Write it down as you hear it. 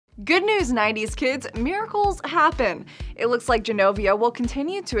Good news, 90s kids, miracles happen. It looks like Genovia will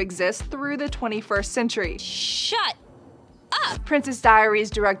continue to exist through the 21st century. Shut up! Princess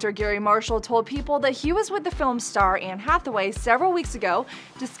Diaries director Garry Marshall told People that he was with the film's star Anne Hathaway several weeks ago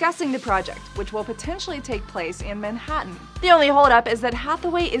discussing the project, which will potentially take place in Manhattan. The only holdup is that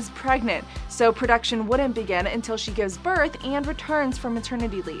Hathaway is pregnant, so production wouldn't begin until she gives birth and returns from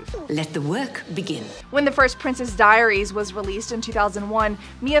maternity leave. Let the work begin. When the first Princess Diaries was released in 2001,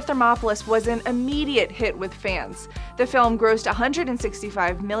 Thermopolis was an immediate hit with fans. The film grossed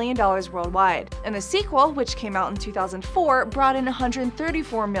 $165 million worldwide, and the sequel, which came out in 2004, brought in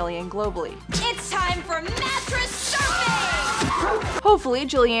 $134 million globally. It's time for mattress surfing! Hopefully,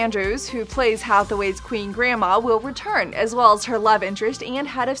 Julie Andrews, who plays Hathaway's Queen Grandma, will return, as well as her love interest and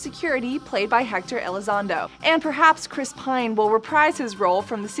head of security, played by Hector Elizondo. And perhaps Chris Pine will reprise his role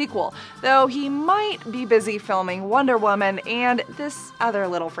from the sequel, though he might be busy filming Wonder Woman and this other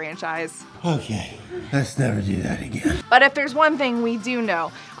little franchise. Okay, let's never do that again. But if there's one thing we do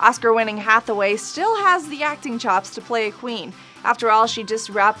know, Oscar-winning Hathaway still has the acting chops to play a queen. After all, she just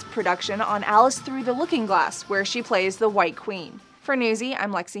wrapped production on Alice Through the Looking Glass, where she plays the White Queen. For Newsy,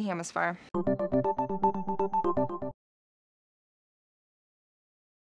 I'm Lexi Hamasfar.